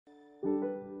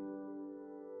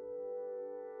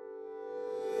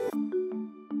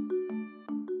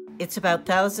It's about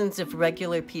thousands of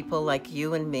regular people like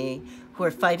you and me who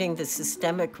are fighting the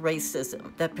systemic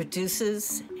racism that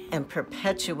produces and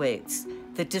perpetuates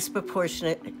the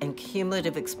disproportionate and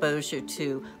cumulative exposure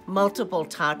to multiple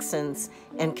toxins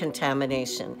and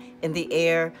contamination in the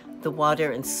air, the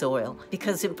water, and soil,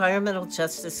 because environmental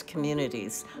justice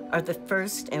communities are the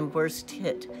first and worst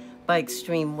hit by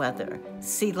extreme weather,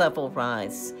 sea level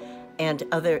rise, and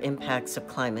other impacts of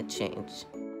climate change.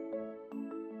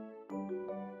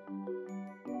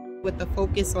 With the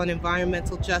focus on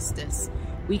environmental justice,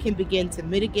 we can begin to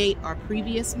mitigate our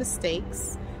previous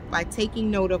mistakes by taking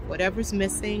note of whatever's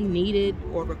missing, needed,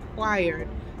 or required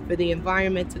for the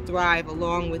environment to thrive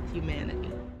along with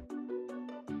humanity.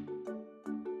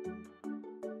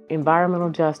 Environmental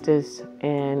justice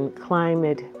and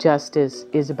climate justice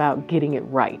is about getting it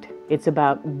right. It's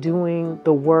about doing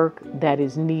the work that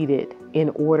is needed in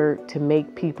order to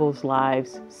make people's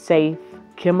lives safe,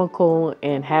 chemical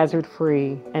and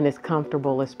hazard-free, and as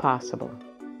comfortable as possible.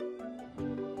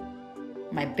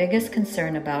 My biggest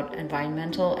concern about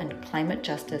environmental and climate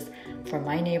justice for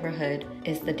my neighborhood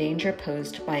is the danger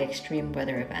posed by extreme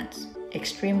weather events.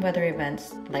 Extreme weather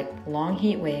events like long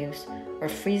heat waves or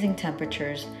freezing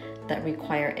temperatures that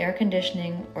require air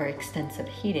conditioning or extensive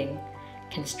heating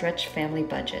can stretch family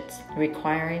budgets,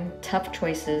 requiring tough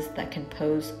choices that can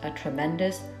pose a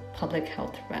tremendous public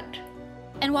health threat.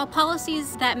 And while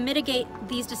policies that mitigate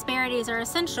these disparities are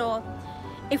essential,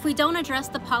 if we don't address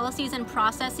the policies and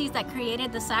processes that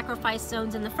created the sacrifice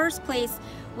zones in the first place,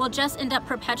 we'll just end up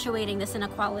perpetuating this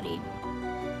inequality.